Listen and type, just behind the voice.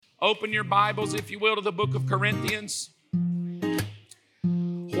Open your Bibles, if you will, to the book of Corinthians.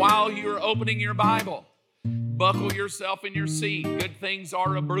 While you're opening your Bible, buckle yourself in your seat. Good things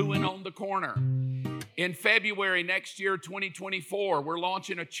are a-brewing on the corner. In February next year, 2024, we're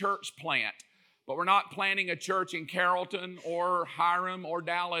launching a church plant. But we're not planting a church in Carrollton or Hiram or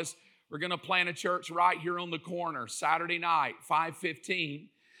Dallas. We're going to plant a church right here on the corner, Saturday night, 5:15.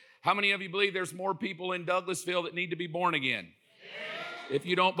 How many of you believe there's more people in Douglasville that need to be born again? If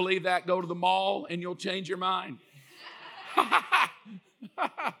you don't believe that, go to the mall and you'll change your mind.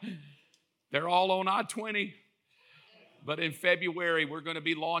 They're all on I-20. But in February, we're going to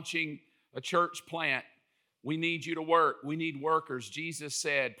be launching a church plant. We need you to work. We need workers. Jesus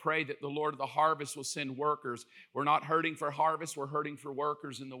said, pray that the Lord of the harvest will send workers. We're not hurting for harvest. We're hurting for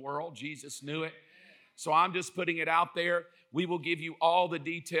workers in the world. Jesus knew it. So I'm just putting it out there. We will give you all the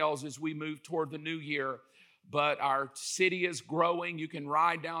details as we move toward the new year. But our city is growing. You can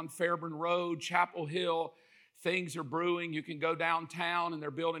ride down Fairburn Road, Chapel Hill. Things are brewing. You can go downtown, and they're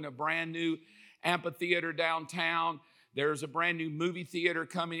building a brand new amphitheater downtown. There's a brand new movie theater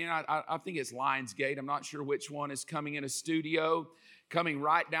coming in. I think it's Lionsgate. I'm not sure which one is coming in. A studio coming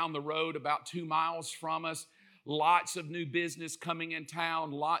right down the road about 2 miles from us. Lots of new business coming in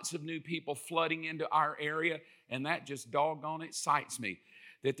town. Lots of new people flooding into our area. And that just doggone excites me.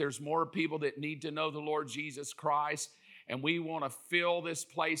 That there's more people that need to know the Lord Jesus Christ. And we want to fill this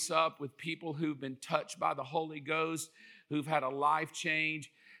place up with people who've been touched by the Holy Ghost, who've had a life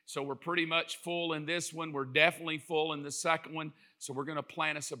change. So we're pretty much full in this one. We're definitely full in the second one. So we're going to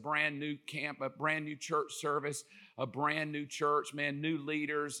plan us a brand new camp, a brand new church service, a brand new church, man, new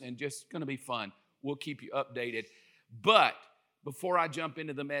leaders, and just going to be fun. We'll keep you updated. But before I jump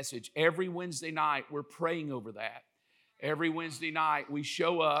into the message, every Wednesday night, we're praying over that. Every Wednesday night, we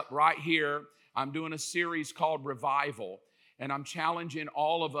show up right here. I'm doing a series called Revival, and I'm challenging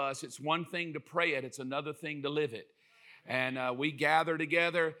all of us. It's one thing to pray it. It's another thing to live it. And we gather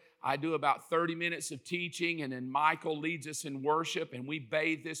together. I do about 30 minutes of teaching, and then Michael leads us in worship, and we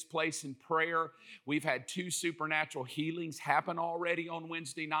bathe this place in prayer. We've had 2 supernatural healings happen already on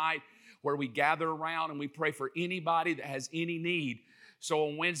Wednesday night where we gather around and we pray for anybody that has any need. So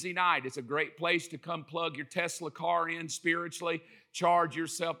on Wednesday night, it's a great place to come plug your Tesla car in spiritually, charge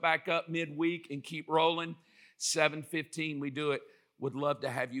yourself back up midweek, and keep rolling. 7:15, we do it. Would love to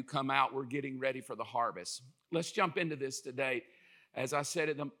have you come out. We're getting ready for the harvest. Let's jump into this today. As I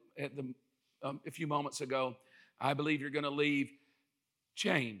said a few moments ago, I believe you're going to leave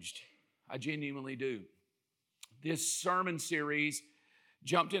changed. I genuinely do. This sermon series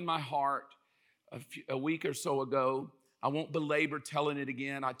jumped in my heart a week or so ago. I won't belabor telling it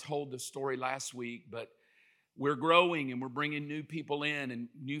again. I told the story last week, but we're growing and we're bringing new people in and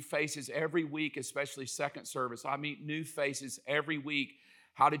new faces every week, especially second service. I meet new faces every week.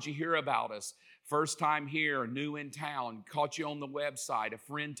 How did you hear about us? First time here, new in town, caught you on the website. A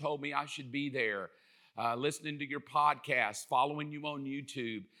friend told me I should be there. Listening to your podcast, following you on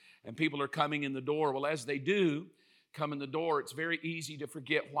YouTube, and people are coming in the door. Well, as they do come in the door, it's very easy to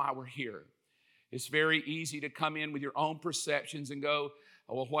forget why we're here. It's very easy to come in with your own perceptions and go,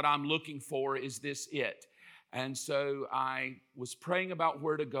 oh, well, what I'm looking for, is this it? And so I was praying about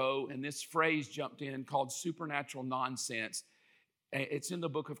where to go, and this phrase jumped in called supernatural nonsense. It's in the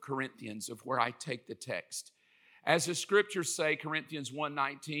book of Corinthians, of where I take the text. As the scriptures say, Corinthians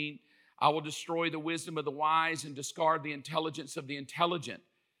 1:19, I will destroy the wisdom of the wise and discard the intelligence of the intelligent.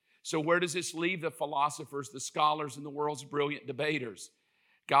 So where does this leave the philosophers, the scholars, and the world's brilliant debaters?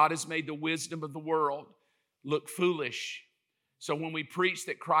 God has made the wisdom of the world look foolish. So when we preach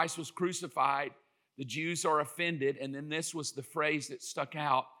that Christ was crucified, the Jews are offended. And then this was the phrase that stuck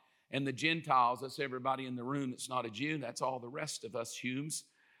out. And the Gentiles, that's everybody in the room that's not a Jew. That's all the rest of us Humes.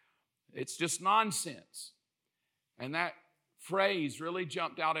 It's just nonsense. And that phrase really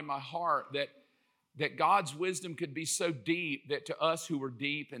jumped out in my heart, that God's wisdom could be so deep that to us who are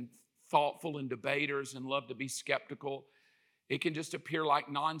deep and thoughtful and debaters and love to be skeptical, it can just appear like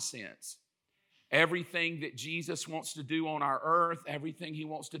nonsense. Everything that Jesus wants to do on our earth, everything He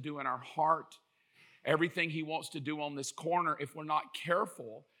wants to do in our heart, everything He wants to do on this corner, if we're not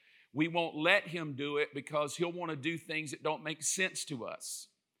careful, we won't let Him do it because He'll want to do things that don't make sense to us.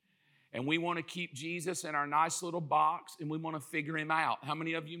 And we want to keep Jesus in our nice little box, and we want to figure Him out. How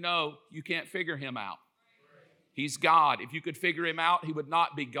many of you know you can't figure Him out? He's God. If you could figure Him out, He would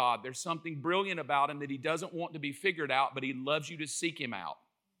not be God. There's something brilliant about Him that He doesn't want to be figured out, but He loves you to seek Him out.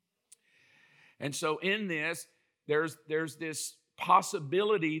 And so in this, there's this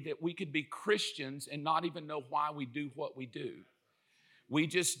possibility that we could be Christians and not even know why we do what we do. We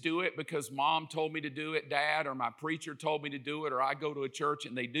just do it because mom told me to do it, dad, or my preacher told me to do it, or I go to a church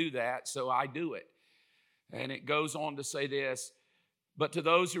and they do that, so I do it. And it goes on to say this, but to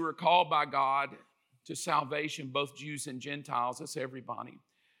those who are called by God to salvation, both Jews and Gentiles, that's everybody,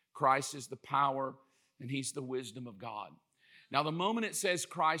 Christ is the power and he's the wisdom of God. Now, the moment it says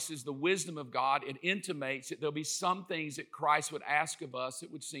Christ is the wisdom of God, it intimates that there'll be some things that Christ would ask of us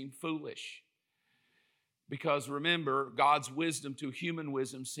that would seem foolish. Because remember, God's wisdom to human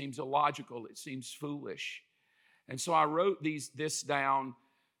wisdom seems illogical. It seems foolish. And so I wrote this down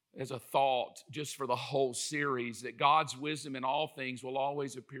as a thought just for the whole series, that God's wisdom in all things will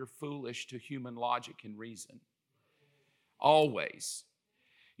always appear foolish to human logic and reason. Always.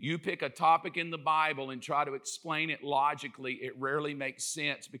 You pick a topic in the Bible and try to explain it logically, it rarely makes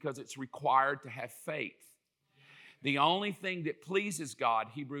sense because it's required to have faith. The only thing that pleases God,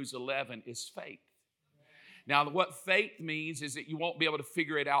 Hebrews 11, is faith. Now, what faith means is that you won't be able to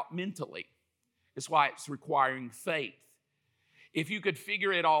figure it out mentally. That's why it's requiring faith. If you could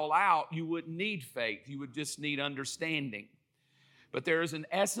figure it all out, you wouldn't need faith. You would just need understanding. But there is an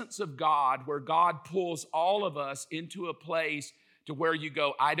essence of God where God pulls all of us into a place to where you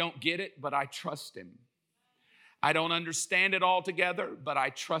go, I don't get it, but I trust him. I don't understand it altogether, but I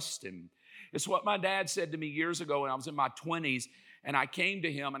trust him. It's what my dad said to me years ago when I was in my 20s. And I came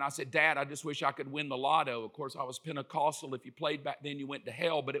to him and I said, Dad, I just wish I could win the lotto. Of course, I was Pentecostal. If you played back then, you went to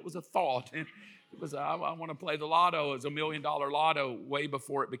hell. But it was a thought. It was, I want to play the lotto. It was $1 million lotto way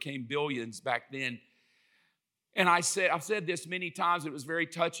before it became billions back then. And I've said this many times. It was very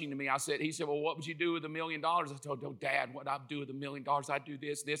touching to me. He said, well, what would you do with $1 million? I told him, Dad, what I'd do with $1 million? I'd do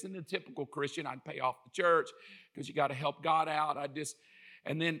this. And the typical Christian, I'd pay off the church because you got to help God out.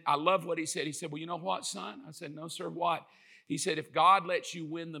 And then I love what he said. He said, well, you know what, son? I said, no, sir, what? He said, if God lets you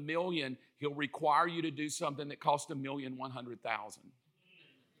win the million, he'll require you to do something that costs $1,100,000.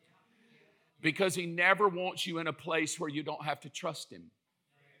 Because he never wants you in a place where you don't have to trust him.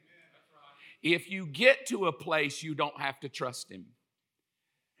 If you get to a place you don't have to trust him,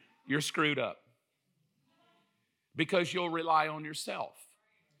 you're screwed up. Because you'll rely on yourself.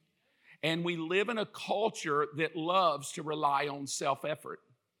 And we live in a culture that loves to rely on self-effort.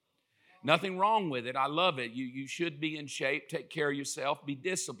 Nothing wrong with it. I love it. You should be in shape, take care of yourself, be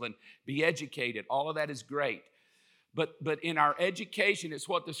disciplined, be educated. All of that is great. But in our education, it's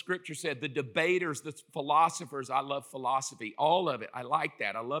what the scripture said. The debaters, the philosophers, I love philosophy. All of it. I like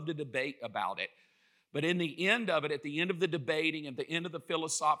that. I love to debate about it. But in the end of it, at the end of the debating, at the end of the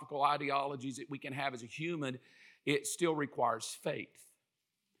philosophical ideologies that we can have as a human, it still requires faith.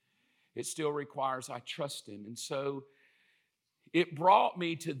 It still requires I trust him. And so it brought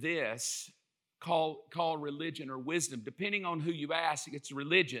me to this called religion or wisdom. Depending on who you ask, it's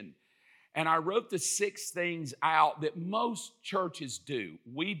religion. And I wrote the 6 things out that most churches do.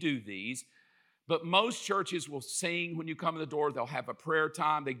 We do these, but most churches will sing when you come in the door. They'll have a prayer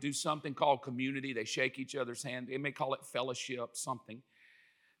time. They do something called community. They shake each other's hand. They may call it fellowship, something.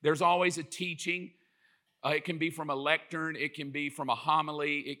 There's always a teaching. It can be from a lectern. It can be from a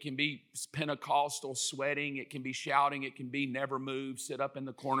homily. It can be Pentecostal sweating. It can be shouting. It can be never move, sit up in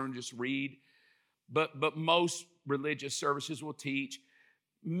the corner and just read. But most religious services will teach.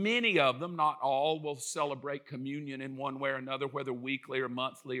 Many of them, not all, will celebrate communion in one way or another, whether weekly or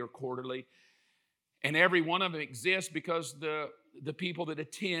monthly or quarterly. And every one of them exists because the people that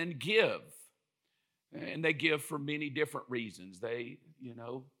attend give. And they give for many different reasons.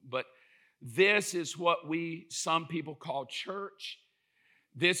 But this is what some people call church.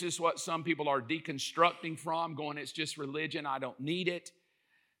 This is what some people are deconstructing from, going, it's just religion, I don't need it.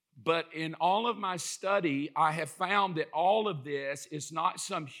 But in all of my study, I have found that all of this is not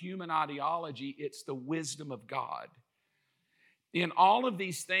some human ideology, it's the wisdom of God. In all of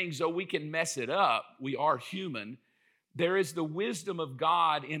these things, though we can mess it up, we are human, there is the wisdom of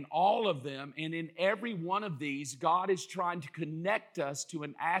God in all of them, and in every one of these, God is trying to connect us to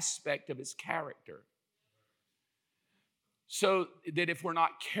an aspect of his character. So that if we're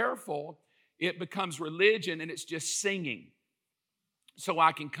not careful, it becomes religion and it's just singing. So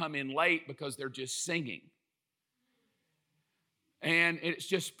I can come in late because they're just singing. And it's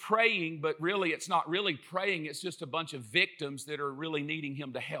just praying, but really it's not really praying, it's just a bunch of victims that are really needing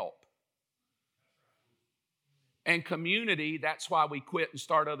him to help. And community, that's why we quit and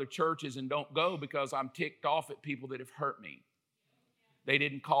start other churches and don't go, because I'm ticked off at people that have hurt me. They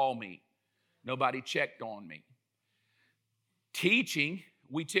didn't call me. Nobody checked on me. Teaching,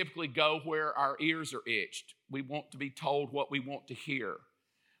 we typically go where our ears are itched. We want to be told what we want to hear.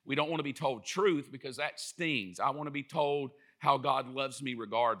 We don't want to be told truth because that stings. I want to be told how God loves me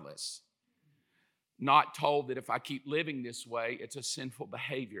regardless. not told that if I keep living this way, it's a sinful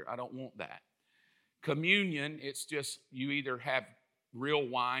behavior. I don't want that. Communion, it's just you either have real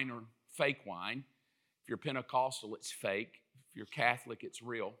wine or fake wine. If you're Pentecostal, it's fake. If you're Catholic, it's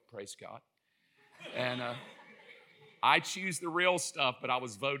real. Praise God. And I choose the real stuff, but I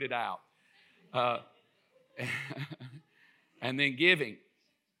was voted out. And then giving.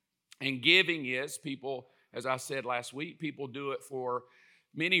 And giving is people, as I said last week, people do it for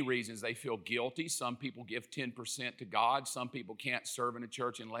many reasons. They feel guilty. Some people give 10% to God. Some people can't serve in a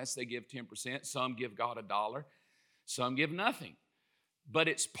church unless they give 10%. Some give God $1. Some give nothing. But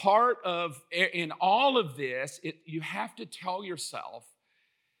it's part of, in all of this, you have to tell yourself,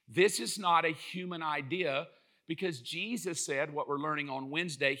 this is not a human idea, because Jesus said, what we're learning on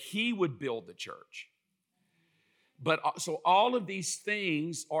Wednesday, He would build the church. But so all of these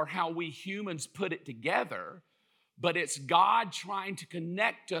things are how we humans put it together, but it's God trying to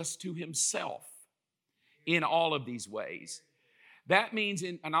connect us to Himself in all of these ways. That means,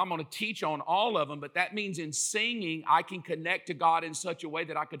 and I'm going to teach on all of them, but that means in singing, I can connect to God in such a way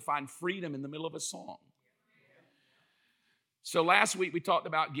that I could find freedom in the middle of a song. So last week we talked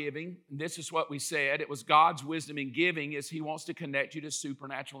about giving. This is what we said. It was God's wisdom in giving is He wants to connect you to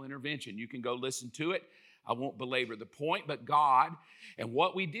supernatural intervention. You can go listen to it. I won't belabor the point, but God, and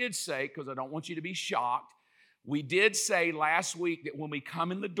what we did say, because I don't want you to be shocked, we did say last week that when we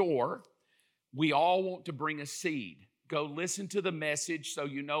come in the door, we all want to bring a seed. Go listen to the message so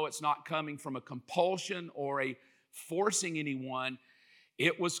you know it's not coming from a compulsion or a forcing anyone.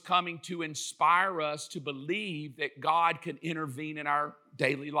 It was coming to inspire us to believe that God can intervene in our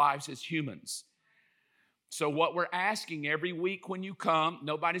daily lives as humans. So what we're asking every week when you come,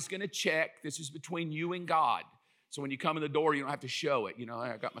 nobody's going to check. This is between you and God. So when you come in the door, you don't have to show it. You know,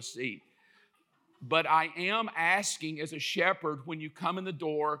 I got my seed. But I am asking as a shepherd, when you come in the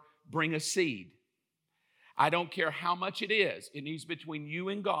door, bring a seed. I don't care how much it is. It needs between you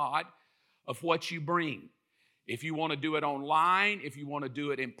and God of what you bring. If you want to do it online, if you want to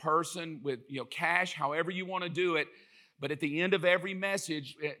do it in person with cash, however you want to do it. But at the end of every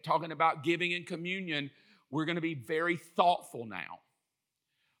message, talking about giving and communion, we're going to be very thoughtful now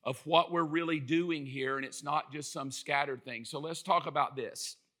of what we're really doing here, and it's not just some scattered thing. So let's talk about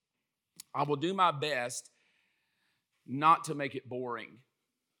this. I will do my best not to make it boring,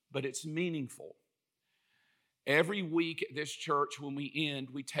 but it's meaningful. Every week at this church, when we end,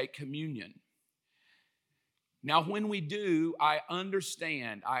 we take communion. Now, when we do, I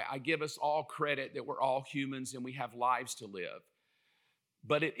understand. I give us all credit that we're all humans and we have lives to live.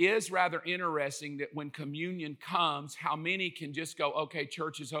 But it is rather interesting that when communion comes, how many can just go, okay,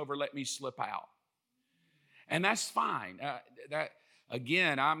 church is over, let me slip out. And that's fine.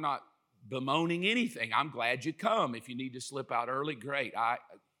 Again, I'm not bemoaning anything. I'm glad you come. If you need to slip out early, great.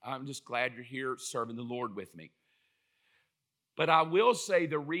 I'm just glad you're here serving the Lord with me. But I will say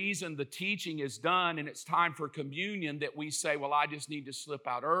the reason the teaching is done and it's time for communion that we say, well, I just need to slip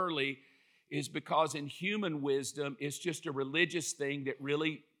out early, is because in human wisdom, it's just a religious thing that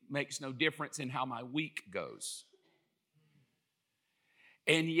really makes no difference in how my week goes.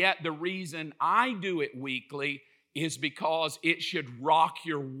 And yet the reason I do it weekly is because it should rock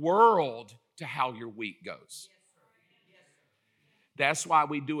your world to how your week goes. That's why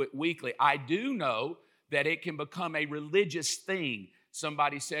we do it weekly. I do know that it can become a religious thing.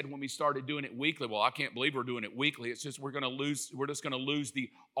 Somebody said when we started doing it weekly, well, I can't believe we're doing it weekly. It's just we're just going to lose the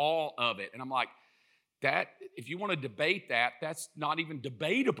all of it. And I'm like, that, if you want to debate that, that's not even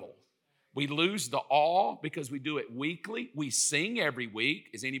debatable. We lose the all because we do it weekly. We sing every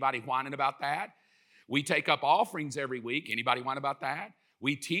week. Is anybody whining about that? We take up offerings every week. Anybody whine about that?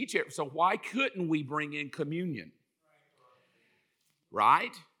 We teach it. So why couldn't we bring in communion?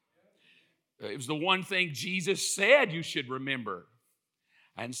 Right? It was the one thing Jesus said you should remember.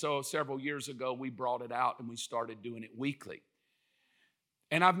 And so several years ago, we brought it out and we started doing it weekly.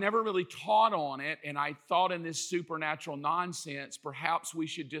 And I've never really taught on it, and I thought in this supernatural nonsense, perhaps we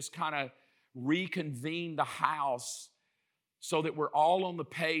should just kind of reconvene the house so that we're all on the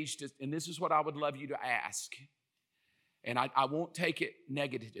page. And this is what I would love you to ask. And I won't take it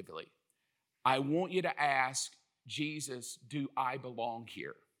negatively. I want you to ask, Jesus, do I belong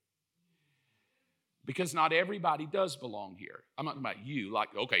here? Because not everybody does belong here. I'm not talking about you, like,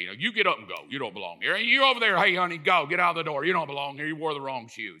 okay, you get up and go. You don't belong here. And you over there, hey, honey, go. Get out of the door. You don't belong here. You wore the wrong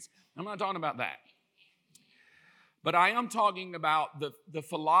shoes. I'm not talking about that. But I am talking about the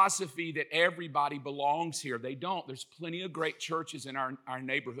philosophy that everybody belongs here. They don't. There's plenty of great churches in our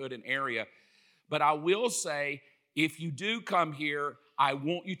neighborhood and area. But I will say, if you do come here, I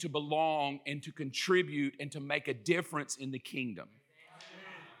want you to belong and to contribute and to make a difference in the kingdom.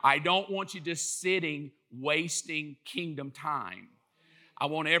 I don't want you just sitting, wasting kingdom time. I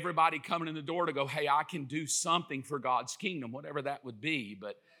want everybody coming in the door to go, hey, I can do something for God's kingdom, whatever that would be.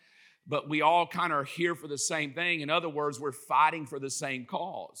 But we all kind of are here for the same thing. In other words, we're fighting for the same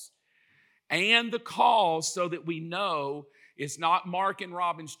cause. And the cause, so that we know, it's not Mark and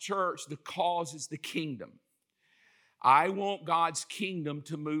Robin's church. The cause is the kingdom. I want God's kingdom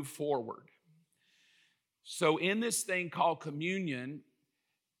to move forward. So in this thing called communion,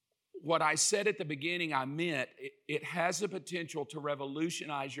 what I said at the beginning, I meant it has the potential to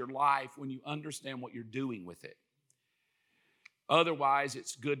revolutionize your life when you understand what you're doing with it. Otherwise,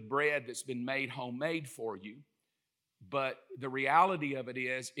 it's good bread that's been made homemade for you. But the reality of it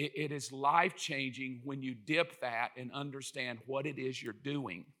is life-changing when you dip that and understand what it is you're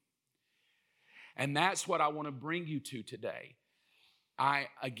doing. And that's what I want to bring you to today.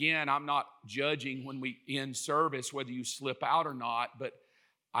 I'm not judging when we end service whether you slip out or not, but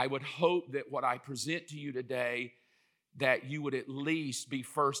I would hope that what I present to you today, that you would at least be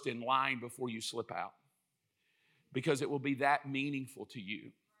first in line before you slip out, because it will be that meaningful to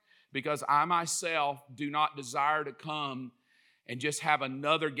you. Because I myself do not desire to come and just have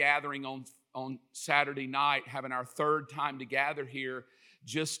another gathering on Saturday night, having our third time to gather here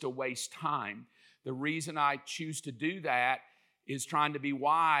just to waste time. The reason I choose to do that is trying to be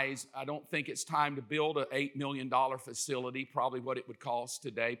wise. I don't think it's time to build an $8 million facility, probably what it would cost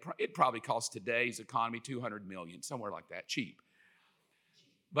today. It probably costs today's economy $200 million, somewhere like that, cheap.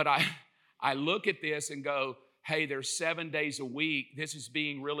 But I look at this and go, hey, there's 7 days a week. This is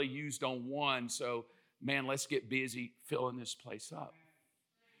being really used on one. So, man, let's get busy filling this place up.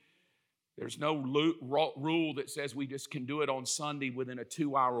 There's no rule that says we just can do it on Sunday within a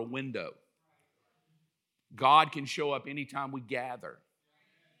 2-hour window. God can show up anytime we gather.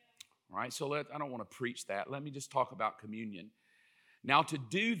 All right, so I don't want to preach that. Let me just talk about communion. Now, to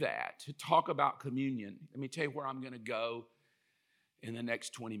do that, to talk about communion, let me tell you where I'm going to go in the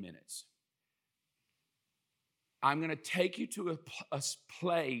next 20 minutes. I'm going to take you to a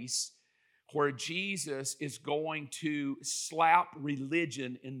place where Jesus is going to slap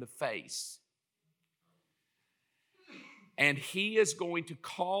religion in the face. And he is going to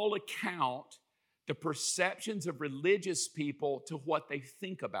call account the perceptions of religious people to what they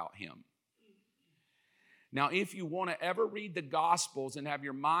think about him. Now, if you want to ever read the Gospels and have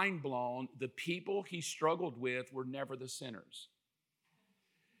your mind blown, the people he struggled with were never the sinners.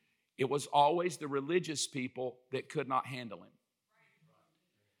 It was always the religious people that could not handle him.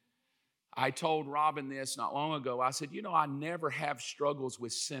 I told Robin this not long ago. I said, I never have struggles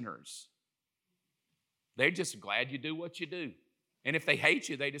with sinners. They're just glad you do what you do. And if they hate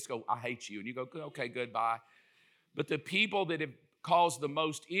you, they just go, I hate you. And you go, okay, goodbye. But the people that have caused the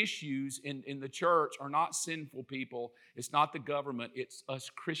most issues in the church are not sinful people. It's not the government. It's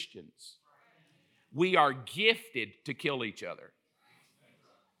us Christians. We are gifted to kill each other.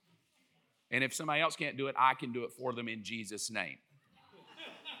 And if somebody else can't do it, I can do it for them in Jesus' name.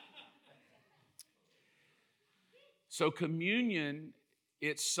 So communion,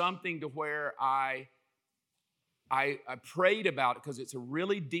 it's something to where I prayed about it because it's a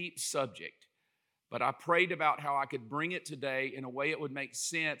really deep subject. But I prayed about how I could bring it today in a way it would make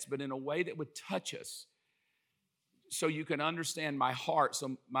sense, but in a way that would touch us so you can understand my heart.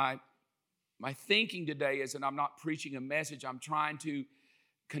 So my thinking today is that I'm not preaching a message. I'm trying to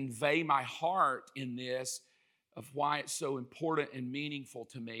convey my heart in this of why it's so important and meaningful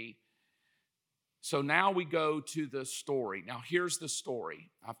to me. So now we go to the story. Now here's the story.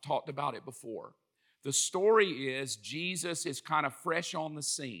 I've talked about it before. The story is Jesus is kind of fresh on the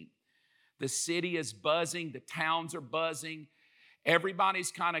scene. The city is buzzing. The towns are buzzing.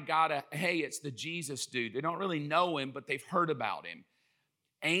 Everybody's kind of got hey, it's the Jesus dude. They don't really know him, but they've heard about him.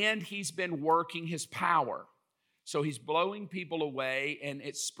 And he's been working his power. So he's blowing people away, and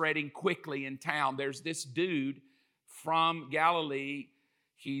it's spreading quickly in town. There's this dude from Galilee.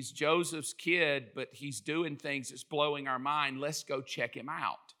 He's Joseph's kid, but he's doing things that's blowing our mind. Let's go check him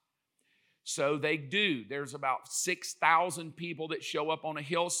out. So they do. There's about 6,000 people that show up on a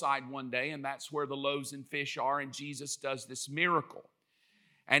hillside one day, and that's where the loaves and fish are, and Jesus does this miracle.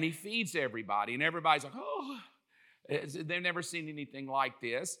 And he feeds everybody, and everybody's like, oh, they've never seen anything like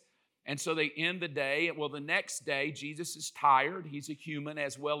this. And so they end the day. Well, the next day, Jesus is tired. He's a human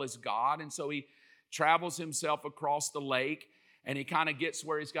as well as God. And so he travels himself across the lake, and he kind of gets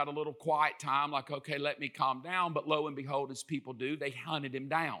where he's got a little quiet time, like, okay, let me calm down. But lo and behold, as people do, they hunted him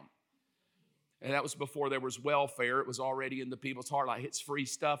down. And that was before there was welfare. It was already in the people's heart, like, it's free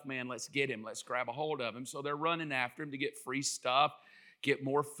stuff, man. Let's get him. Let's grab a hold of him. So they're running after him to get free stuff, get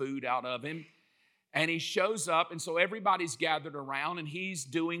more food out of him. And he shows up, and so everybody's gathered around, and he's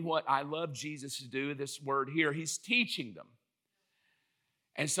doing what I love Jesus to do, this word here. He's teaching them.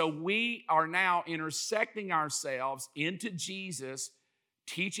 And so we are now intersecting ourselves into Jesus,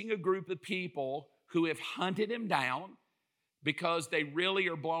 teaching a group of people who have hunted him down because they really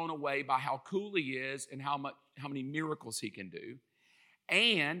are blown away by how cool he is and how many miracles he can do.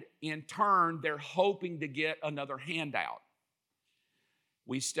 And in turn, they're hoping to get another handout.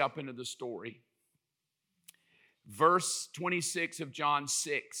 We step into the story. Verse 26 of John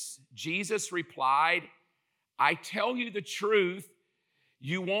 6, Jesus replied, I tell you the truth,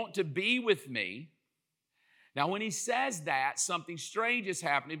 you want to be with me. Now, when he says that, something strange is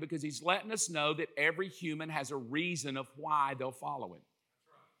happening because he's letting us know that every human has a reason of why they'll follow him.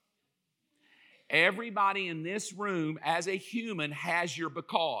 Everybody in this room as a human has your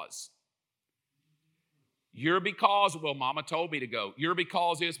because. Your because, well, mama told me to go. Your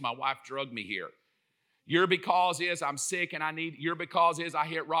because is my wife drugged me here. Your because is I'm sick and your because is I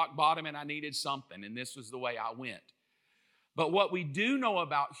hit rock bottom and I needed something and this was the way I went. But what we do know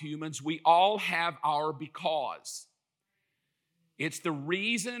about humans, we all have our because. It's the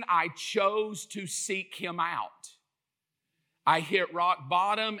reason I chose to seek him out. I hit rock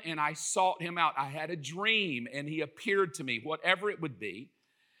bottom and I sought him out. I had a dream and he appeared to me, whatever it would be.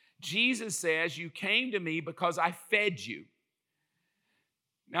 Jesus says, you came to me because I fed you.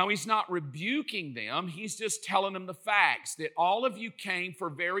 Now, he's not rebuking them. He's just telling them the facts that all of you came for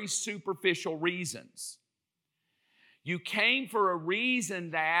very superficial reasons. You came for a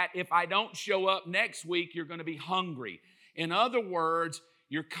reason that if I don't show up next week, you're going to be hungry. In other words,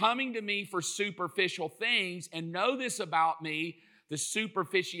 you're coming to me for superficial things, and know this about me, the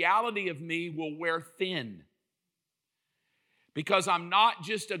superficiality of me will wear thin. Because I'm not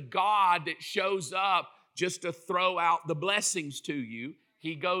just a God that shows up just to throw out the blessings to you.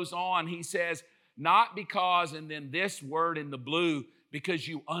 He goes on, he says, not because, and then this word in the blue, because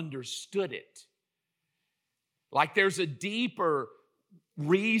you understood it. Like there's a deeper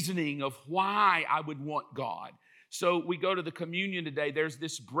reasoning of why I would want God. So we go to the communion today. There's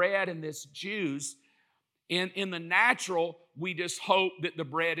this bread and this juice. In the natural, we just hope that the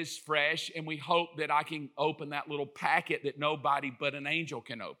bread is fresh and we hope that I can open that little packet that nobody but an angel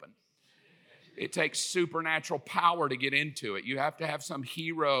can open. It takes supernatural power to get into it. You have to have some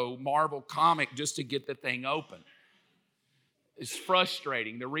hero Marvel comic just to get the thing open. It's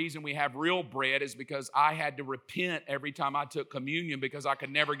frustrating. The reason we have real bread is because I had to repent every time I took communion because I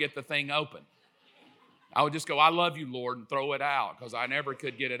could never get the thing open. I would just go, I love you, Lord, and throw it out because I never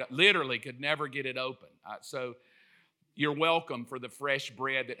could get it, literally could never get it open. So you're welcome for the fresh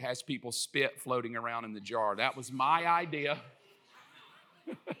bread that has people's spit floating around in the jar. That was my idea.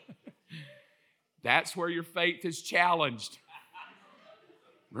 That's where your faith is challenged.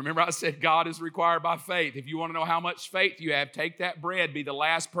 Remember I said God is required by faith. If you want to know how much faith you have, take that bread, be the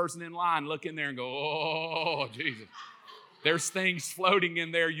last person in line, look in there and go, oh, Jesus. There's things floating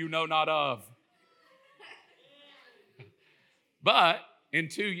in there you know not of. But in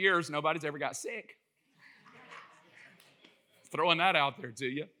 2 years, nobody's ever got sick. Throwing that out there to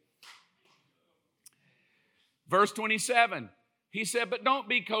you. Verse 27, he said, but don't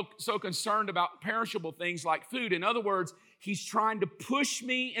be so concerned about perishable things like food. In other words, he's trying to push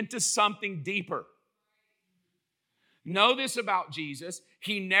me into something deeper. Know this about Jesus.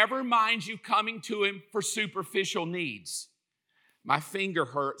 He never minds you coming to him for superficial needs. My finger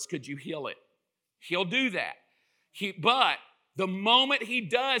hurts. Could you heal it? He'll do that. But the moment he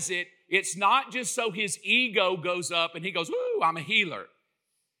does it, it's not just so his ego goes up and he goes, ooh, I'm a healer.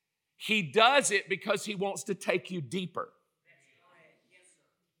 He does it because he wants to take you deeper.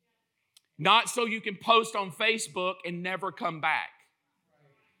 Not so you can post on Facebook and never come back.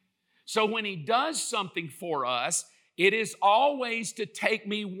 So when he does something for us, it is always to take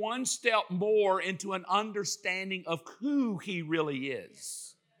me one step more into an understanding of who he really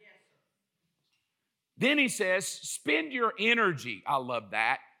is. Then he says, spend your energy, I love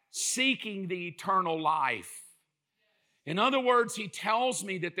that, seeking the eternal life. In other words, he tells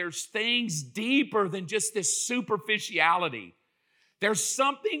me that there's things deeper than just this superficiality. There's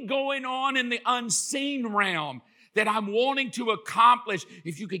something going on in the unseen realm that I'm wanting to accomplish.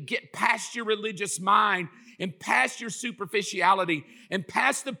 If you could get past your religious mind and past your superficiality and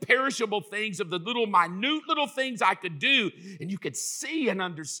past the perishable things of the little minute little things I could do, and you could see and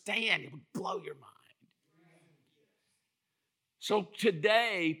understand, it would blow your mind. So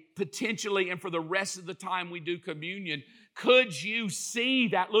today, potentially, and for the rest of the time we do communion, could you see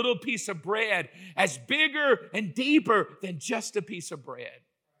that little piece of bread as bigger and deeper than just a piece of bread?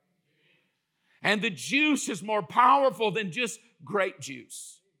 And the juice is more powerful than just grape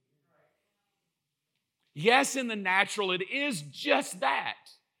juice. Yes, in the natural, it is just that.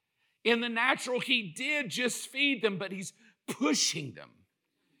 In the natural, he did just feed them, but he's pushing them.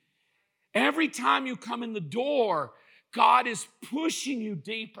 Every time you come in the door, God is pushing you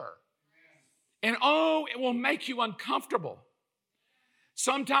deeper. And oh, it will make you uncomfortable.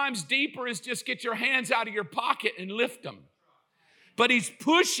 Sometimes deeper is just get your hands out of your pocket and lift them. But he's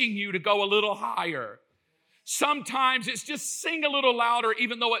pushing you to go a little higher. Sometimes it's just sing a little louder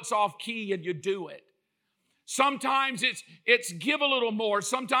even though it's off key and you do it. Sometimes it's give a little more.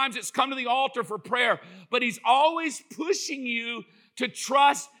 Sometimes it's come to the altar for prayer. But he's always pushing you to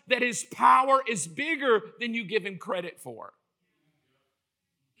trust that his power is bigger than you give him credit for.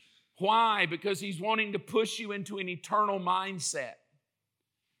 Why? Because he's wanting to push you into an eternal mindset.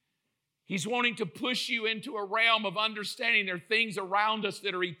 He's wanting to push you into a realm of understanding there are things around us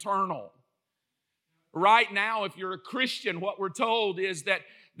that are eternal. Right now, if you're a Christian, what we're told is that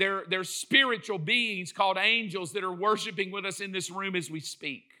there's spiritual beings called angels that are worshiping with us in this room as we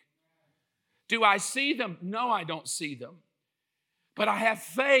speak. Do I see them? No, I don't see them. But I have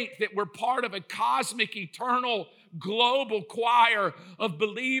faith that we're part of a cosmic, eternal, global choir of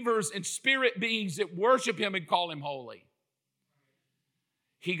believers and spirit beings that worship him and call him holy.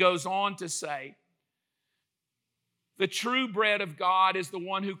 He goes on to say, the true bread of God is the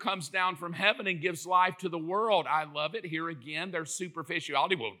one who comes down from heaven and gives life to the world. I love it. Here again, there's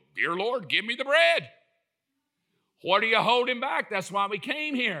superficiality. Well, dear Lord, give me the bread. What are you holding back? That's why we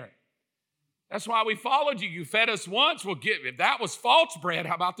came here. That's why we followed you. You fed us once. Well, if that was false bread,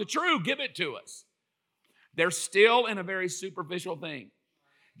 how about the true? Give it to us. They're still in a very superficial thing.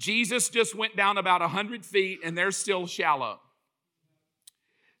 Jesus just went down about 100 feet and they're still shallow.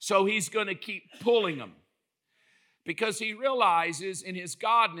 So he's going to keep pulling them. Because he realizes in his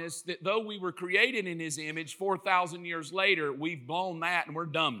godness that though we were created in his image 4,000 years later, we've blown that and we're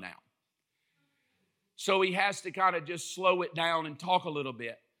dumb now. So he has to kind of just slow it down and talk a little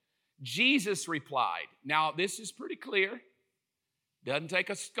bit. Jesus replied, now this is pretty clear. Doesn't take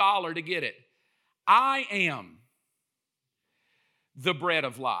a scholar to get it. I am the bread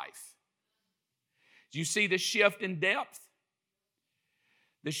of life. Do you see the shift in depth?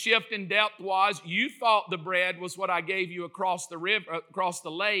 The shift in depth was you thought the bread was what I gave you across the river, across the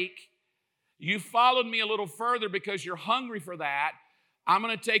lake. You followed me a little further because you're hungry for that. I'm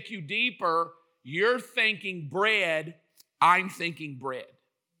going to take you deeper. You're thinking bread. I'm thinking bread.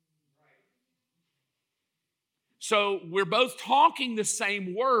 So we're both talking the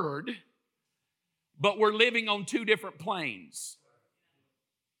same word, but we're living on two different planes.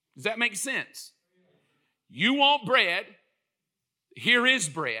 Does that make sense? You want bread. Here is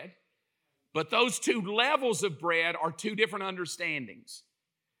bread, but those two levels of bread are two different understandings.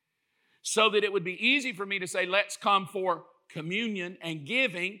 So that it would be easy for me to say, let's come for communion and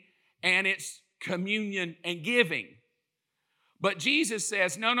giving, and it's communion and giving. But Jesus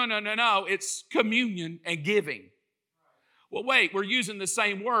says, no, it's communion and giving. Well, wait, we're using the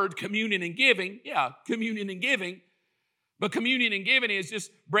same word, communion and giving. Yeah, communion and giving. But communion and giving is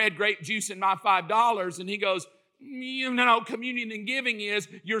just bread, grape juice, and my $5. And he goes, no, communion and giving is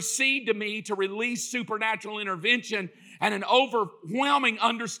your seed to me to release supernatural intervention and an overwhelming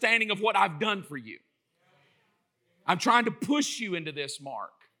understanding of what I've done for you. I'm trying to push you into this,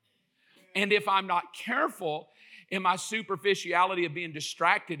 Mark. And if I'm not careful in my superficiality of being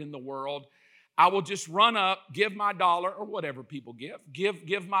distracted in the world, I will just run up, give my dollar or whatever people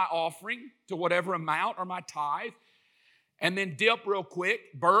give my offering to whatever amount or my tithe, and then dip real quick,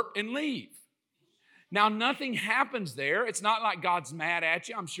 burp, and leave. Now, nothing happens there. It's not like God's mad at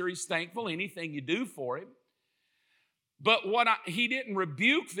you. I'm sure he's thankful anything you do for him. But he didn't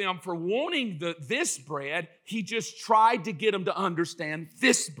rebuke them for wanting this bread. He just tried to get them to understand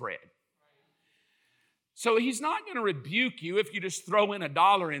this bread. So he's not going to rebuke you if you just throw in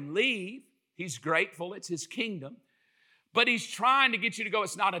 $1 and leave. He's grateful. It's his kingdom. But he's trying to get you to go,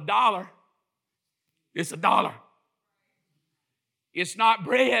 it's not $1. It's $1. It's not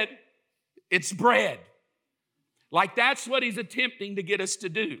bread. It's bread. Like that's what he's attempting to get us to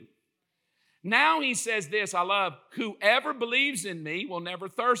do. Now he says this, I love, whoever believes in me will never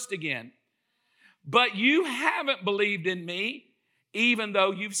thirst again. But you haven't believed in me, even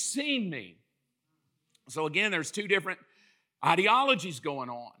though you've seen me. So again, there's two different ideologies going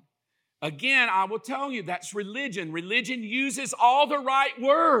on. Again, I will tell you that's religion. Religion uses all the right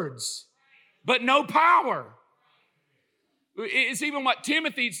words, but no power. It's even what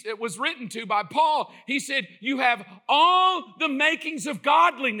Timothy was written to by Paul. He said, you have all the makings of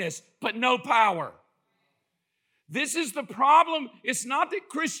godliness, but no power. This is the problem. It's not that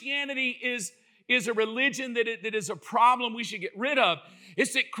Christianity is a religion that is a problem we should get rid of.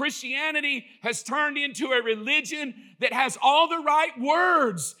 It's that Christianity has turned into a religion that has all the right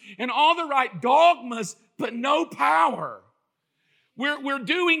words and all the right dogmas, but no power. We're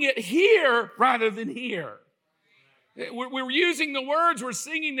doing it here rather than here. We're using the words, we're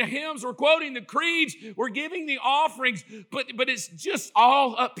singing the hymns, we're quoting the creeds, we're giving the offerings, but it's just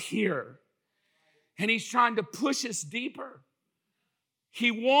all up here. And he's trying to push us deeper.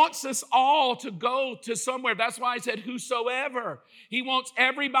 He wants us all to go to somewhere. That's why I said whosoever. He wants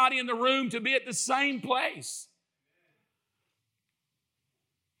everybody in the room to be at the same place.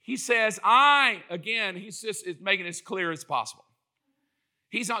 He says, he's just making it as clear as possible.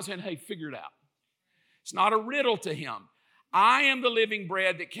 He's not saying, hey, figure it out. It's not a riddle to him. I am the living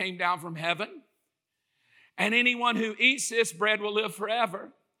bread that came down from heaven, and anyone who eats this bread will live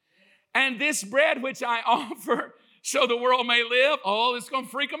forever. And this bread which I offer so the world may live, it's going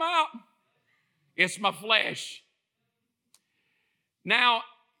to freak them out. It's my flesh. Now,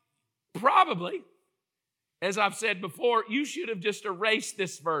 probably, as I've said before, you should have just erased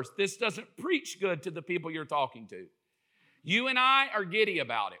this verse. This doesn't preach good to the people you're talking to. You and I are giddy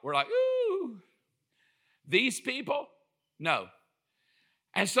about it. We're like, ooh. These people? No.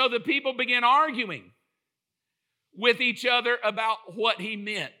 And so the people began arguing with each other about what he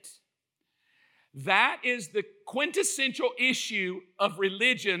meant. That is the quintessential issue of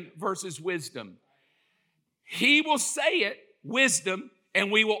religion versus wisdom. He will say it, wisdom,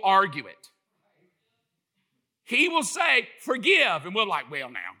 and we will argue it. He will say, forgive, and we're like, well,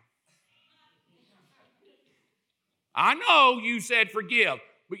 now. I know you said forgive,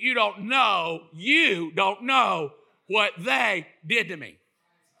 but you don't know what they did to me.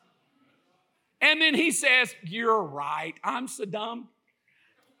 And then he says, you're right, I'm so dumb.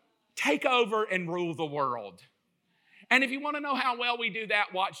 Take over and rule the world. And if you want to know how well we do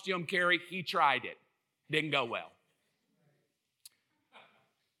that, watch Jim Carrey. He tried it. Didn't go well.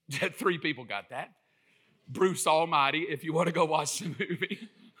 3 people got that. Bruce Almighty, if you want to go watch the movie.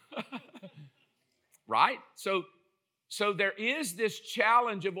 Right? So there is this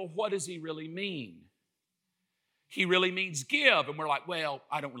challenge of, well, what does he really mean? He really means give. And we're like, well,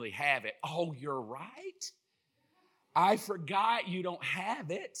 I don't really have it. Oh, you're right. I forgot you don't have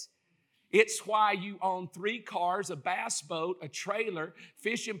it. It's why you own 3 cars, a bass boat, a trailer,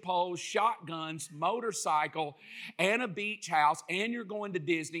 fishing poles, shotguns, motorcycle, and a beach house, and you're going to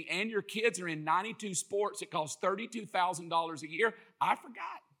Disney, and your kids are in 92 sports that cost $32,000 a year. I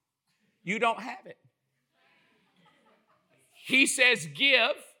forgot. You don't have it. He says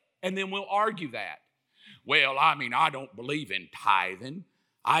give, and then we'll argue that. Well, I don't believe in tithing.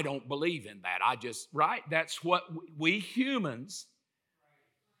 I don't believe in that. Right? That's what we humans,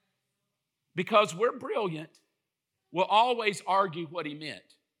 because we're brilliant, will always argue what he meant.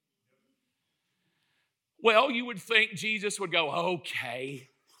 Well, you would think Jesus would go, okay,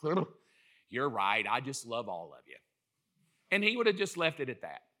 you're right. I just love all of you. And he would have just left it at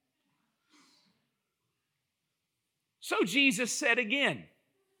that. So Jesus said again,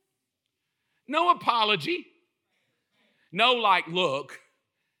 no apology. No look,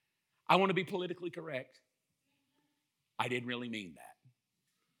 I want to be politically correct. I didn't really mean that.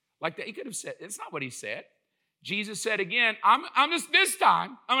 Like that, he could have said, it's not what he said. Jesus said again, this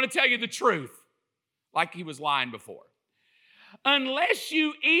time, I'm going to tell you the truth. Like he was lying before. Unless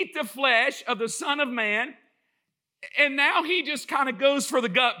you eat the flesh of the Son of Man, and now he just kind of goes for the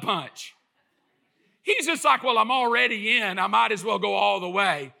gut punch. He's just like, well, I'm already in. I might as well go all the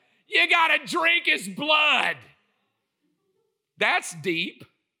way. You got to drink his blood. That's deep.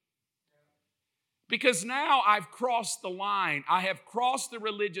 Because now I've crossed the line. I have crossed the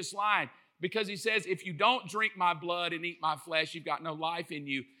religious line. Because he says, if you don't drink my blood and eat my flesh, you've got no life in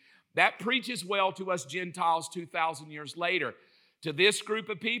you. That preaches well to us Gentiles 2,000 years later. To this group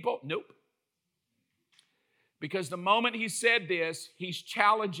of people, nope. Because the moment he said this, he's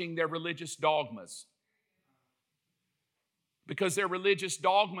challenging their religious dogmas. Because their religious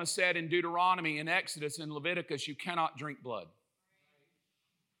dogma said in Deuteronomy, in Exodus, in Leviticus, you cannot drink blood.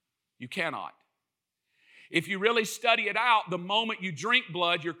 You cannot. If you really study it out, the moment you drink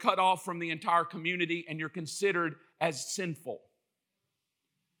blood, you're cut off from the entire community and you're considered as sinful.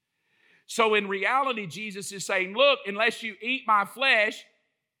 So in reality, Jesus is saying, look, unless you eat my flesh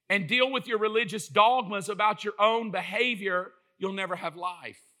and deal with your religious dogmas about your own behavior, you'll never have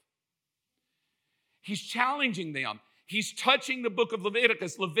life. He's challenging them. He's touching the book of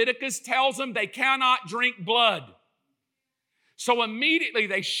Leviticus. Leviticus tells them they cannot drink blood. So immediately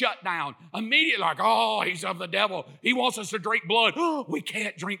they shut down. Immediately like, oh, he's of the devil. He wants us to drink blood. Oh, we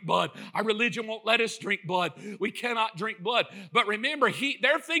can't drink blood. Our religion won't let us drink blood. We cannot drink blood. But remember,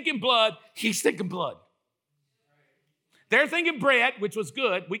 they're thinking blood. He's thinking blood. They're thinking bread, which was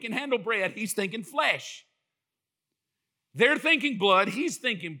good. We can handle bread. He's thinking flesh. They're thinking blood. He's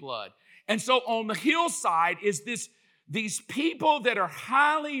thinking blood. And so on the hillside is these people that are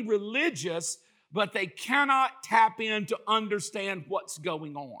highly religious, but they cannot tap in to understand what's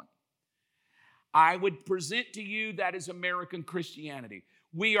going on. I would present to you that is American Christianity.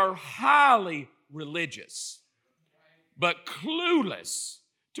 We are highly religious, but clueless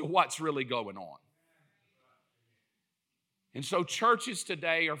to what's really going on. And so churches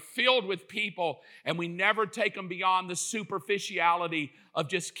today are filled with people, and we never take them beyond the superficiality of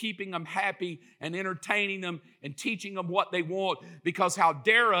just keeping them happy and entertaining them and teaching them what they want, because how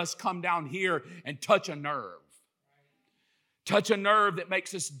dare us come down here and touch a nerve. Touch a nerve that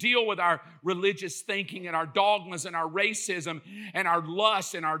makes us deal with our religious thinking and our dogmas and our racism and our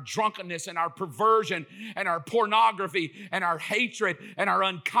lust and our drunkenness and our perversion and our pornography and our hatred and our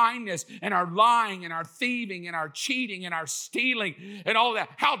unkindness and our lying and our thieving and our cheating and our stealing and all that.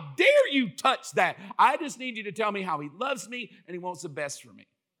 How dare you touch that? I just need you to tell me how He loves me and He wants the best for me.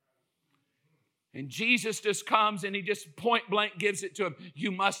 And Jesus just comes and He just point blank gives it to him. You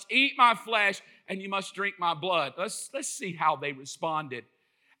must eat my flesh and you must drink my blood. Let's see how they responded.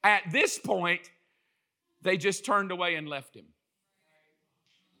 At this point, they just turned away and left Him.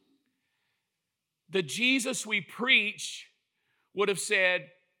 The Jesus we preach would have said,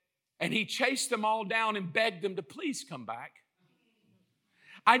 and He chased them all down and begged them to please come back.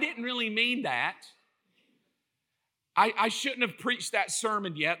 I didn't really mean that. I shouldn't have preached that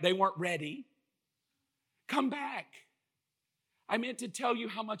sermon yet. They weren't ready. Come back. I meant to tell you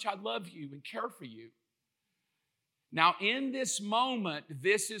how much I love you and care for you. Now, in this moment,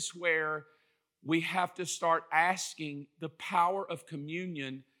 this is where we have to start asking the power of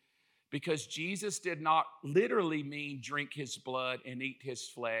communion, because Jesus did not literally mean drink His blood and eat His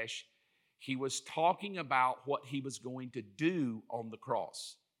flesh. He was talking about what He was going to do on the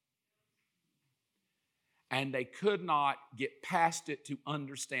cross. And they could not get past it to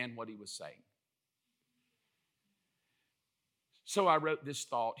understand what He was saying. So I wrote this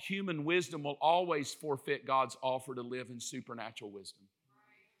thought: human wisdom will always forfeit God's offer to live in supernatural wisdom.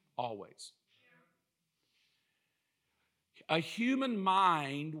 Always. A human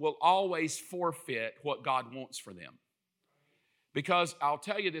mind will always forfeit what God wants for them. Because I'll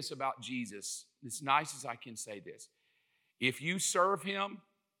tell you this about Jesus, as nice as I can say this: if you serve Him,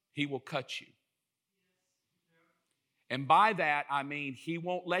 He will cut you. And by that, I mean He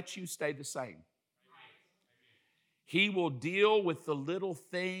won't let you stay the same. He will deal with the little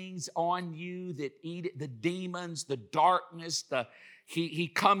things on you that eat it, the demons, the darkness.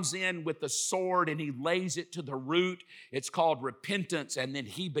 He comes in with the sword and He lays it to the root. It's called repentance. And then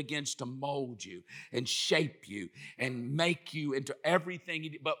He begins to mold you and shape you and make you into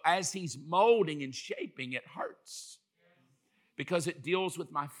everything. But as He's molding and shaping, it hurts because it deals with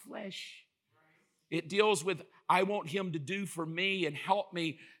my flesh. It deals with, I want Him to do for me and help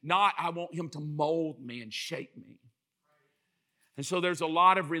me, not I want Him to mold me and shape me. And so there's a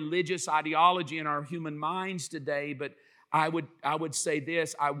lot of religious ideology in our human minds today, but I would say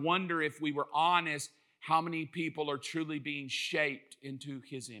this: I wonder if we were honest, how many people are truly being shaped into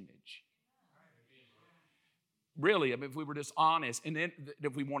His image? Really, I mean, if we were just honest, and then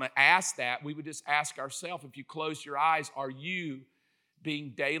if we want to ask that, we would just ask ourselves, if you close your eyes, are you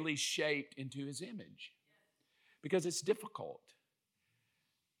being daily shaped into His image? Because it's difficult.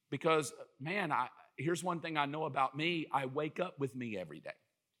 Because, man, here's one thing I know about me: I wake up with me every day.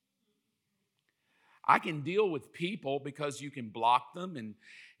 I can deal with people because you can block them and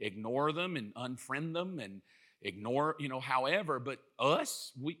ignore them and unfriend them and ignore, however, but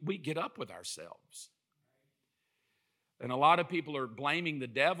us, we get up with ourselves. And a lot of people are blaming the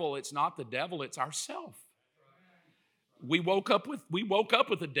devil. It's not the devil, it's ourself. We woke up with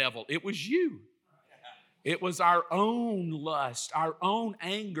the devil. It was you. It was our own lust, our own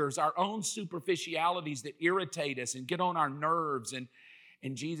angers, our own superficialities that irritate us and get on our nerves, and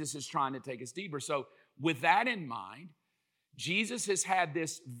Jesus is trying to take us deeper. So with that in mind, Jesus has had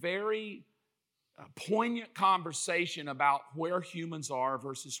this very poignant conversation about where humans are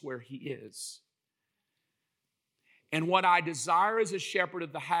versus where He is. And what I desire as a shepherd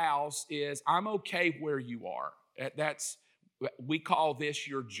of the house is, I'm okay where you are. We call this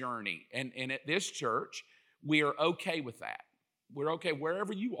your journey. And at this church, we are okay with that. We're okay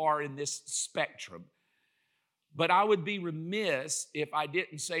wherever you are in this spectrum. But I would be remiss if I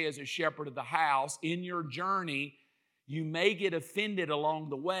didn't say, as a shepherd of the house, in your journey, you may get offended along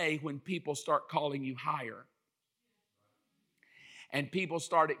the way when people start calling you higher. And people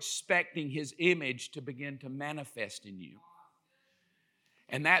start expecting His image to begin to manifest in you.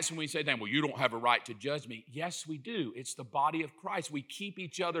 And that's when we say, then, well, you don't have a right to judge me. Yes, we do. It's the body of Christ. We keep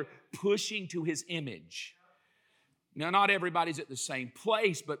each other pushing to His image. Now, not everybody's at the same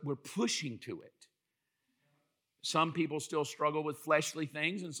place, but we're pushing to it. Some people still struggle with fleshly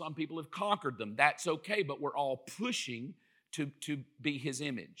things, and some people have conquered them. That's okay, but we're all pushing to be His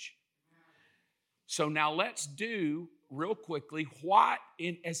image. So now let's do, real quickly,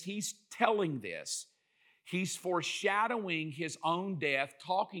 as He's telling this, He's foreshadowing His own death,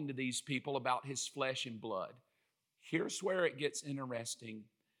 talking to these people about His flesh and blood. Here's where it gets interesting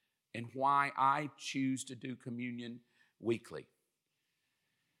and why I choose to do communion weekly.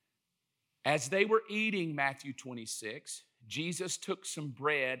 As they were eating Matthew 26, Jesus took some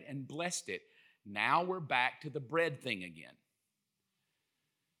bread and blessed it. Now we're back to the bread thing again.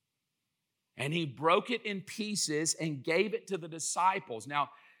 And He broke it in pieces and gave it to the disciples. Now,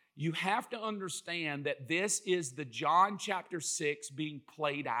 you have to understand that this is the John chapter 6 being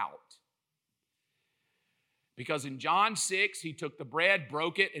played out. Because in John 6, He took the bread,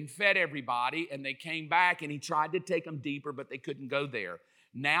 broke it, and fed everybody, and they came back, and He tried to take them deeper, but they couldn't go there.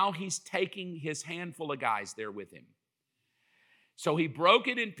 Now He's taking His handful of guys there with Him. So He broke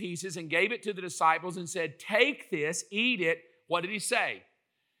it in pieces and gave it to the disciples and said, take this, eat it. What did He say?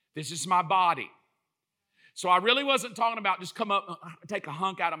 This is my body. So I really wasn't talking about just come up, take a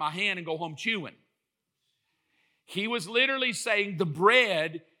hunk out of my hand and go home chewing. He was literally saying the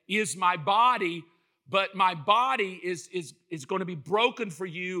bread is my body, but my body is going to be broken for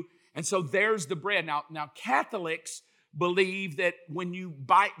you. And so there's the bread. Now Catholics believe that when you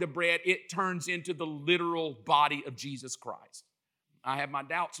bite the bread, it turns into the literal body of Jesus Christ. I have my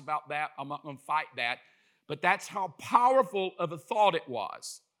doubts about that. I'm not going to fight that. But that's how powerful of a thought it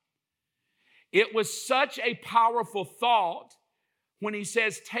was. It was such a powerful thought when He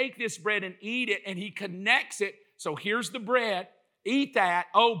says, take this bread and eat it, and He connects it. So here's the bread. Eat that.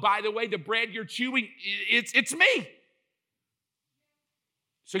 Oh, by the way, the bread you're chewing, it's me.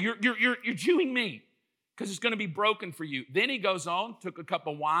 So you're chewing me because it's going to be broken for you. Then He goes on, took a cup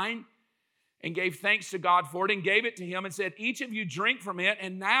of wine and gave thanks to God for it and gave it to Him and said, each of you drink from it.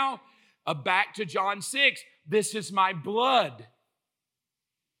 And now back to John 6, this is my blood.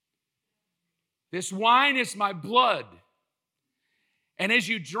 This wine is my blood. And as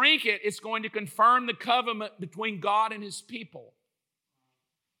you drink it, it's going to confirm the covenant between God and His people.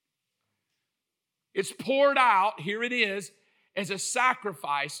 It's poured out, here it is, as a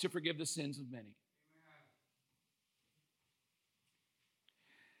sacrifice to forgive the sins of many.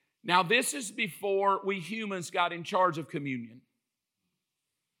 Now, this is before we humans got in charge of communion.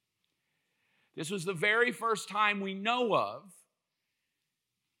 This was the very first time we know of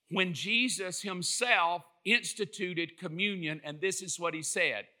when Jesus Himself instituted communion, and this is what He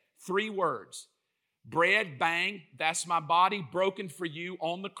said. 3 words. Bread, bang, that's my body broken for you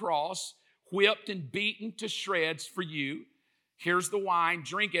on the cross, whipped and beaten to shreds for you. Here's the wine,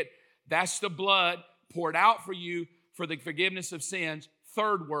 drink it. That's the blood poured out for you for the forgiveness of sins.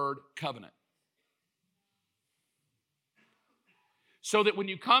 3rd word, covenant. So that when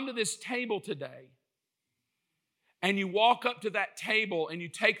you come to this table today and you walk up to that table and you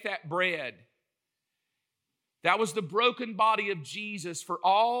take that bread, that was the broken body of Jesus for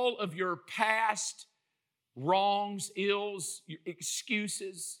all of your past wrongs, ills, your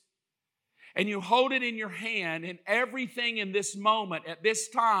excuses. And you hold it in your hand, and everything in this moment, at this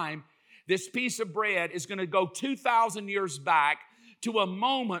time, this piece of bread is going to go 2,000 years back to a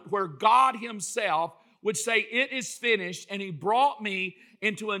moment where God Himself would say, it is finished, and He brought me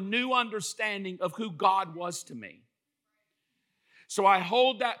into a new understanding of who God was to me. So I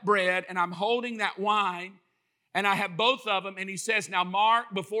hold that bread, and I'm holding that wine, and I have both of them, and He says, now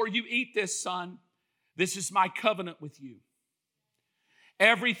Mark, before you eat this, son, this is my covenant with you.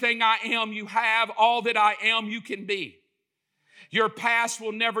 Everything I am, you have. All that I am, you can be. Your past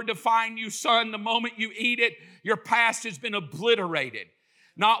will never define you, son. The moment you eat it, your past has been obliterated.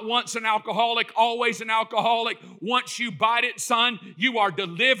 Not once an alcoholic, always an alcoholic. Once you bite it, son, you are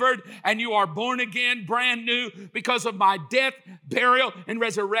delivered and you are born again, brand new, because of my death, burial, and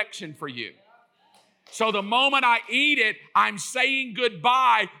resurrection for you. So the moment I eat it, I'm saying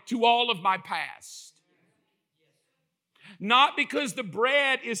goodbye to all of my past. Not because the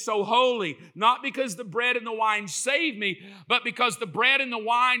bread is so holy, not because the bread and the wine save me, but because the bread and the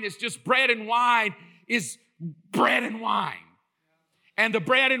wine is just bread and wine is bread and wine. And the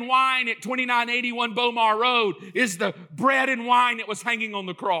bread and wine at 2981 Beaumar Road is the bread and wine that was hanging on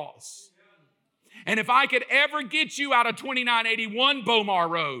the cross. And if I could ever get you out of 2981 Bomar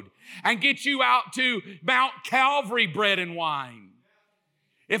Road and get you out to Mount Calvary, bread and wine,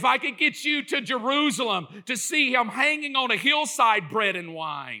 if I could get you to Jerusalem to see him hanging on a hillside, bread and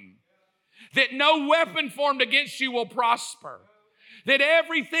wine, that no weapon formed against you will prosper, that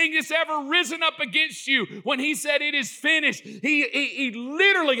everything that's ever risen up against you, when he said it is finished, he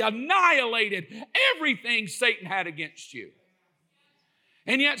literally annihilated everything Satan had against you.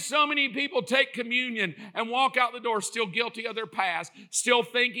 And yet so many people take communion and walk out the door still guilty of their past, still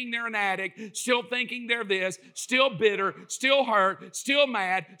thinking they're an addict, still thinking they're this, still bitter, still hurt, still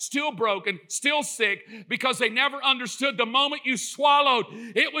mad, still broken, still sick, because they never understood the moment you swallowed,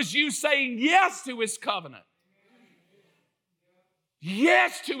 it was you saying yes to his covenant.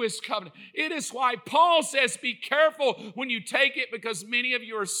 Yes to his covenant. It is why Paul says, be careful when you take it, because many of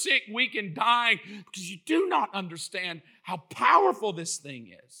you are sick, weak, and dying, because you do not understand how powerful this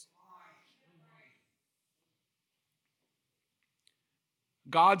thing is.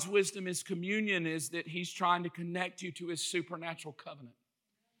 God's wisdom is communion, is that he's trying to connect you to his supernatural covenant.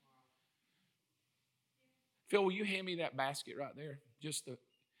 Phil, will you hand me that basket right there? Just the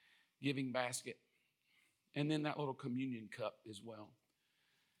giving basket. And then that little communion cup as well.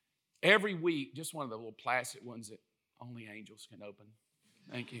 Every week, just one of the little plastic ones that only angels can open.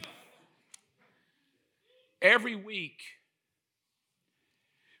 Thank you. Every week,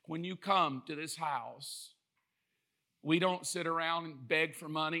 when you come to this house, we don't sit around and beg for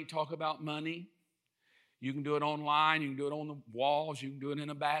money, talk about money. You can do it online, you can do it on the walls, you can do it in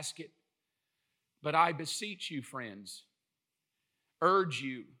a basket. But I beseech you, friends, urge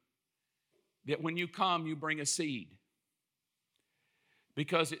you, that when you come, you bring a seed,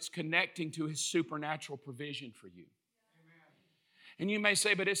 because it's connecting to his supernatural provision for you. Amen. And you may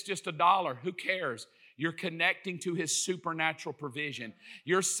say, but it's just $1. Who cares? You're connecting to his supernatural provision.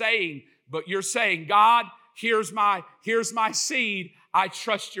 You're saying, God, here's my seed. I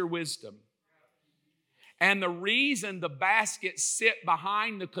trust your wisdom. And the reason the baskets sit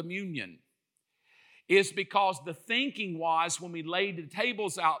behind the communion is because the thinking was, when we laid the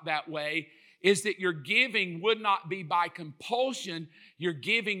tables out that way, is that your giving would not be by compulsion. Your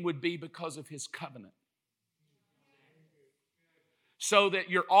giving would be because of his covenant. So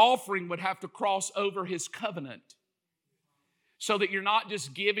that your offering would have to cross over his covenant. So that you're not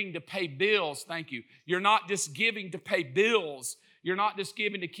just giving to pay bills. Thank you. You're not just giving to pay bills. You're not just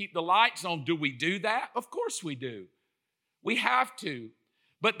giving to keep the lights on. Do we do that? Of course we do. We have to.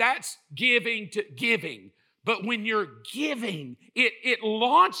 But that's giving to giving. But when you're giving, it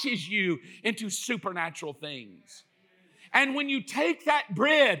launches you into supernatural things. And when you take that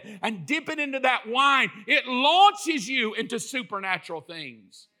bread and dip it into that wine, it launches you into supernatural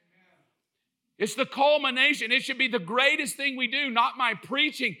things. It's the culmination. It should be the greatest thing we do, not my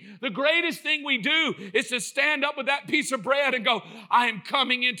preaching. The greatest thing we do is to stand up with that piece of bread and go, I am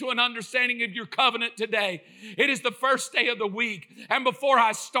coming into an understanding of your covenant today. It is the first day of the week. And before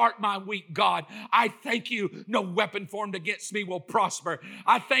I start my week, God, I thank you no weapon formed against me will prosper.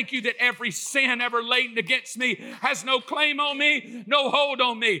 I thank you that every sin ever laden against me has no claim on me, no hold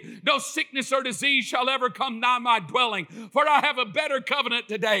on me. No sickness or disease shall ever come nigh my dwelling. For I have a better covenant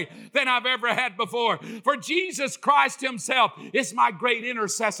today than I've ever had before. For Jesus Christ himself is my great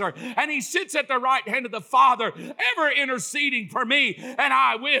intercessor, and he sits at the right hand of the Father, ever interceding for me, and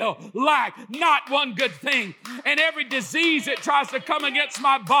I will lack not one good thing. And every disease that tries to come against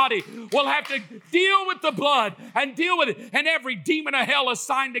my body will have to deal with the blood and deal with it. And every demon of hell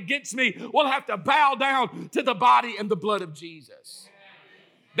assigned against me will have to bow down to the body and the blood of Jesus.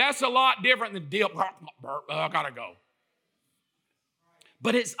 That's a lot different than deal. I gotta go.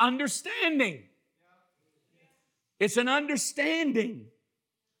 But it's understanding. It's an understanding.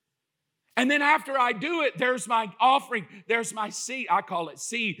 And then after I do it, there's my offering. There's my seed. I call it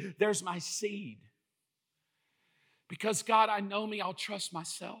seed. There's my seed. Because God, I know me. I'll trust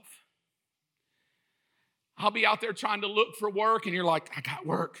myself. I'll be out there trying to look for work, and you're like, I got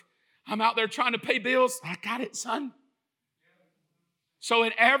work. I'm out there trying to pay bills. I got it, son. So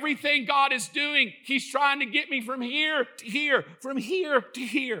in everything God is doing, he's trying to get me from here to here, from here to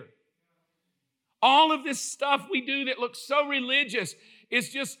here. All of this stuff we do that looks so religious is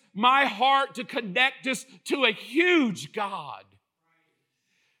just my heart to connect us to a huge God,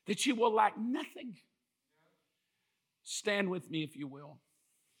 that you will lack nothing. Stand with me if you will.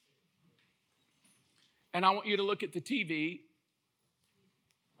 And I want you to look at the TV,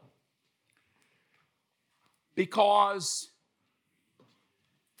 because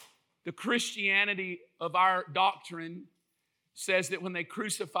the Christianity of our doctrine says that when they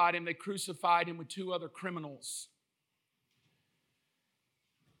crucified him with two other criminals.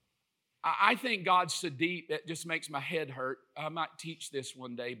 I think God's so deep, it just makes my head hurt. I might teach this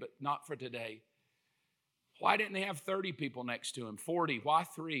one day, but not for today. Why didn't they have 30 people next to him? 40? Why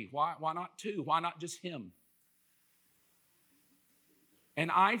 3? Why not 2? Why not just him? And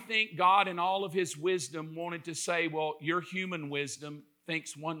I think God in all of his wisdom wanted to say, well, your human wisdom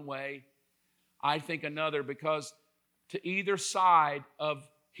thinks one way, I think another, because to either side of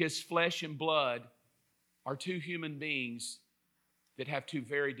his flesh and blood are 2 human beings that have 2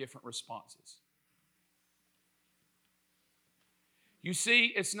 very different responses. You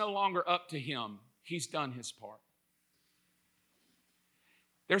see, it's no longer up to him. He's done his part.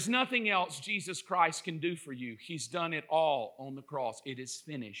 There's nothing else Jesus Christ can do for you. He's done it all on the cross. It is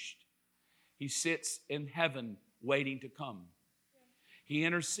finished. He sits in heaven waiting to come. He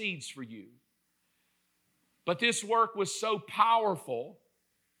intercedes for you. But this work was so powerful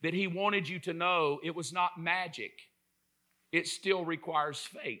that he wanted you to know it was not magic. It still requires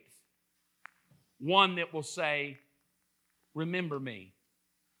faith. One that will say, remember me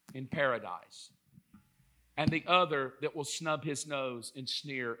in paradise. And the other that will snub his nose and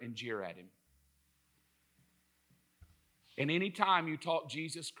sneer and jeer at him. And any time you talk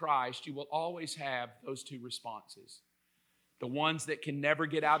Jesus Christ, you will always have those 2 responses. The ones that can never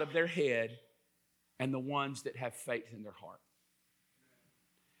get out of their head and the ones that have faith in their heart.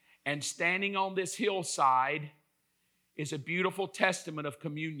 And standing on this hillside is a beautiful testament of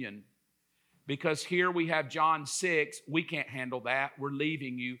communion. Because here we have John 6, we can't handle that, we're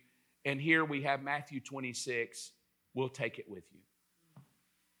leaving you. And here we have Matthew 26, we'll take it with you.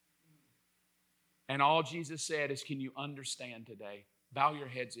 And all Jesus said is, can you understand today? Bow your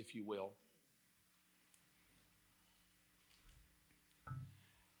heads if you will.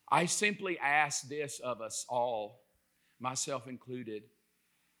 I simply ask this of us all, myself included,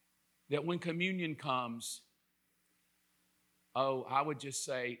 that when communion comes, I would just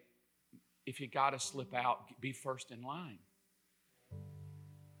say, if you got to slip out, be first in line.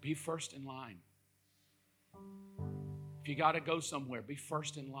 Be first in line. If you got to go somewhere, be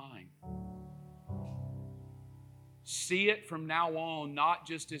first in line. See it from now on, not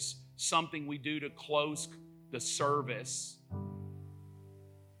just as something we do to close the service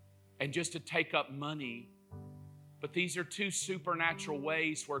and just to take up money, but these are 2 supernatural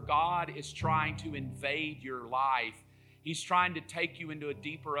ways where God is trying to invade your life. He's trying to take you into a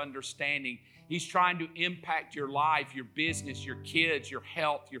deeper understanding. He's trying to impact your life, your business, your kids, your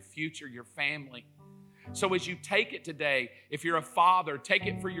health, your future, your family. So as you take it today, if you're a father, take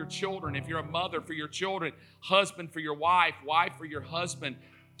it for your children. If you're a mother, for your children. Husband, for your wife. Wife, for your husband.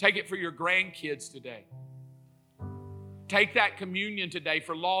 Take it for your grandkids today. Take that communion today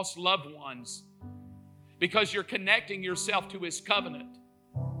for lost loved ones, because you're connecting yourself to his covenant.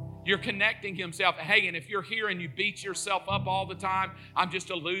 You're connecting himself. Hey, and if you're here and you beat yourself up all the time, I'm just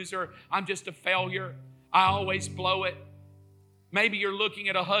a loser, I'm just a failure, I always blow it. Maybe you're looking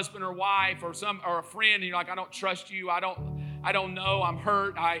at a husband or wife or a friend and you're like, I don't trust you, I don't know, I'm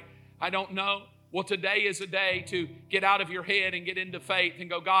hurt, I don't know. Well, today is a day to get out of your head and get into faith and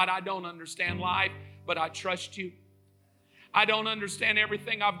go, God, I don't understand life, but I trust you. I don't understand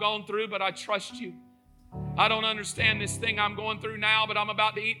everything I've gone through, but I trust you. I don't understand this thing I'm going through now, but I'm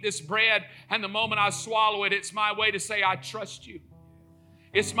about to eat this bread, and the moment I swallow it, it's my way to say, I trust you.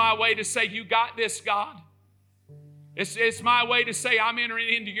 It's my way to say, you got this, God. It's my way to say, I'm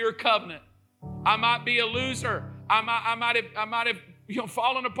entering into your covenant. I might be a loser. I might have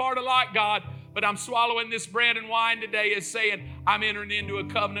fallen apart a lot, God, but I'm swallowing this bread and wine today as saying, I'm entering into a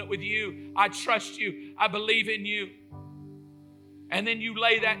covenant with you. I trust you. I believe in you. And then you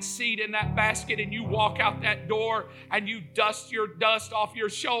lay that seed in that basket and you walk out that door and you dust your dust off your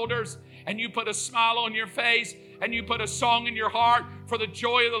shoulders and you put a smile on your face and you put a song in your heart, for the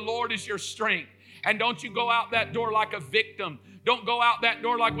joy of the Lord is your strength. And don't you go out that door like a victim. Don't go out that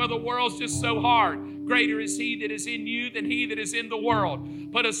door like, well, the world's just so hard. Greater is he that is in you than he that is in the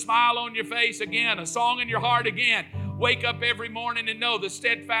world. Put a smile on your face again, a song in your heart again. Wake up every morning and know the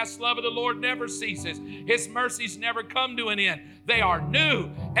steadfast love of the Lord never ceases. His mercies never come to an end. They are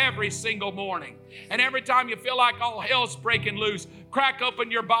new every single morning. And every time you feel like all hell's breaking loose, crack open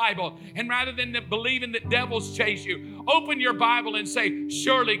your Bible. And rather than believing that devils chase you, open your Bible and say,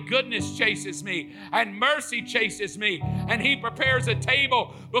 surely goodness chases me and mercy chases me. And he prepares a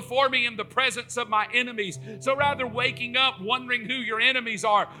table before me in the presence of my enemies. So rather waking up wondering who your enemies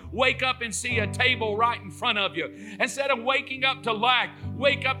are, wake up and see a table right in front of you. Instead of waking up to lack,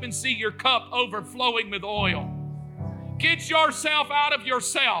 wake up and see your cup overflowing with oil. Get yourself out of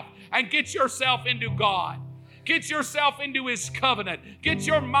yourself and get yourself into God. Get yourself into his covenant. Get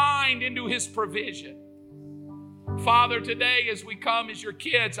your mind into his provision. Father, today as we come as your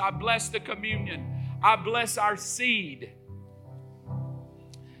kids, I bless the communion. I bless our seed.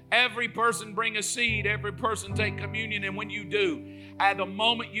 Every person bring a seed. Every person take communion. And when you do, at the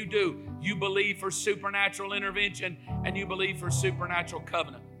moment you do, you believe for supernatural intervention and you believe for supernatural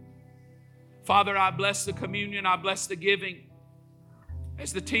covenant. Father, I bless the communion. I bless the giving.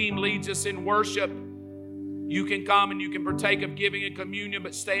 As the team leads us in worship, you can come and you can partake of giving and communion,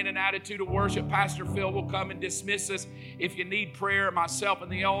 but stay in an attitude of worship. Pastor Phil will come and dismiss us. If you need prayer, myself and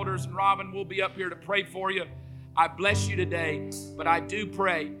the elders and Robin will be up here to pray for you. I bless you today, but I do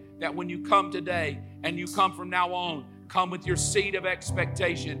pray that when you come today and you come from now on, come with your seed of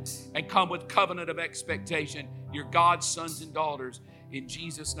expectation and come with covenant of expectation. You're God's sons and daughters in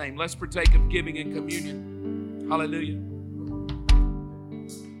Jesus' name. Let's partake of giving and communion. Hallelujah.